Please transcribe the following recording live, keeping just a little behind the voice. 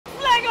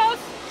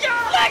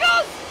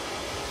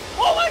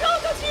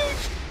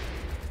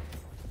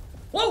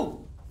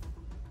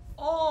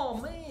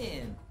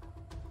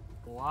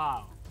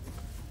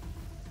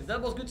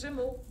That was good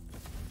symbol.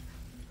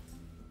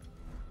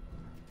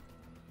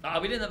 Ah,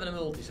 we didn't have a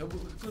multi, so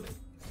good.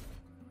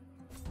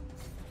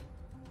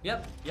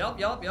 Yep.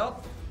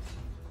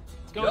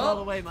 It's going all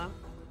the way, man.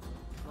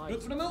 Nice.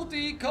 Good for the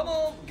multi. Come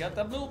on, get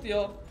that multi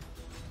up.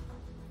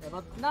 Yeah,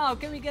 but now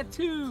can we get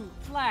 2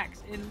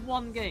 flags in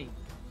one game?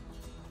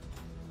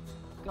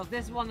 Because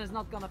this one is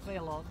not gonna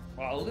fail off.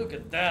 Wow, look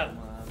at that,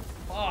 man.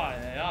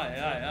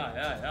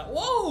 Yeah.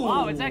 Whoa!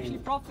 Wow, it's actually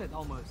profit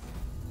almost.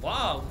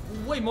 Wow,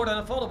 way more than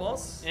I thought it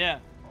was. Yeah.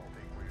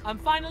 I'm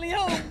finally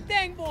home.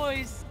 Dang,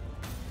 boys.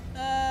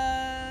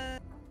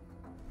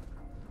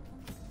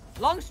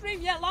 Long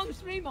stream? Yeah, long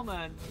stream, my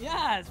man.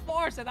 Yes,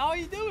 Farset, how are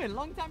you doing?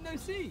 Long time no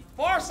see.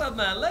 Farset,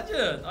 man,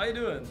 legend. How you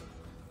doing?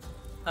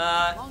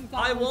 I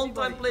one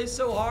time played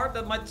so hard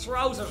that my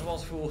trousers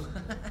was full.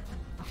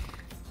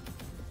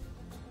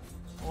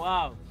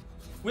 Wow.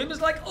 Wim is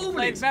like, oh,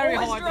 played it's very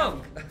always hard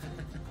drunk.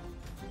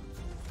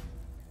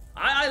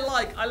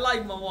 I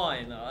like my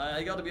wine.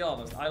 I gotta be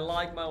honest. I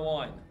like my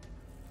wine.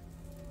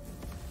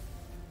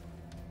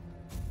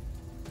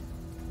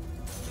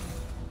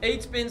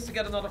 Eight spins to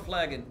get another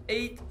flag in.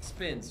 8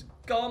 spins.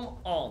 Come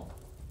on.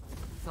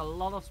 It's a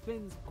lot of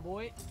spins,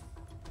 boy.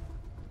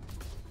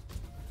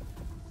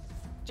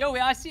 Joey,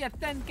 I see a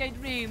 10k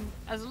dream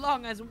as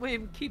long as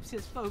Wim keeps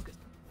his focus.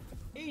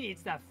 He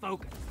needs that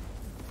focus.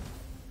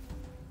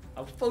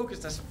 I'm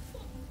focused as...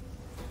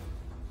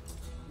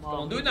 Come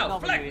on, do it now.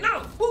 Flag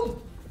now.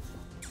 Boom.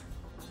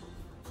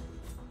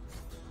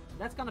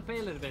 That's gonna pay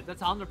a little bit.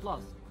 That's 100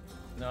 plus.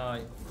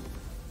 No.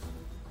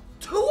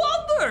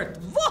 200?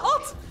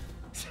 What?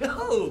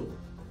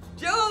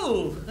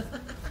 Joe!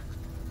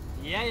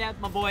 Yeah,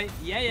 my boy.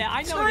 Yeah,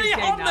 I know this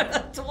game now.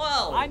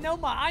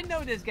 312! I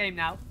know this game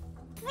now.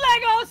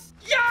 Flagos!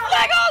 Yeah!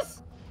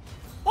 Flagos!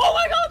 Oh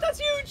my god, that's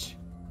huge!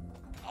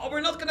 Oh,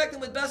 we're not connecting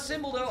with best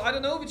symbol though. I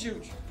don't know if it's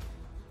huge.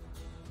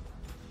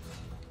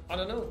 I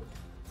don't know.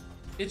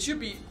 It should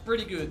be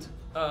pretty good.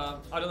 I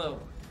don't know.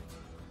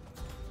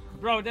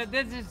 Bro,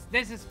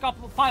 this is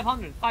couple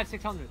 500,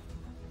 600.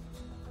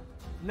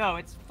 No,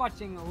 it's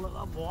fudging a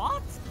little.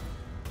 What?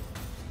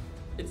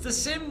 It's the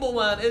symbol,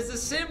 man. It's the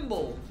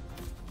symbol.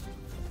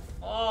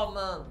 Oh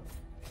man.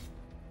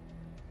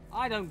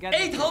 I don't get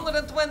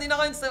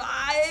 829 still.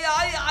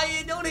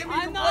 I don't hear me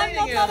complaining.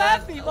 I'm not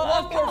happy, but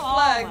one more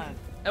flag, man.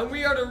 and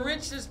we are the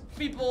richest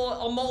people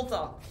on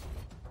Malta.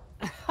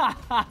 Come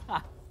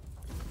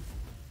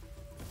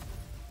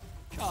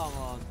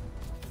on.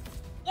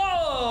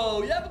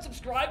 Whoa! You haven't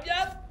subscribed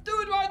yet?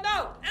 Do it right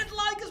now and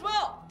like as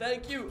well.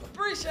 Thank you.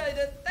 Appreciate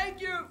it.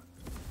 Thank you.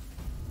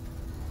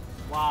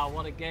 Wow,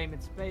 what a game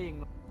it's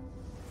paying.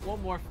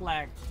 One more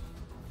flag.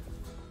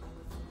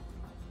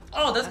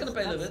 Oh, that's gonna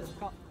pay a little bit.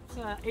 It's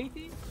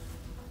 80?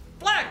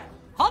 Flag!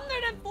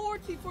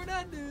 140 for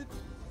that dude.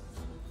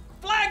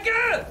 Flag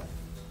good!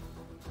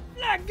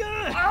 Flag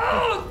good!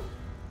 Oh!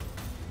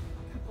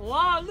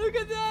 Wow, look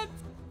at that!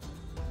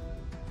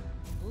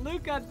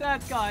 Look at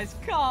that, guys.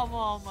 Come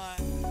on, man.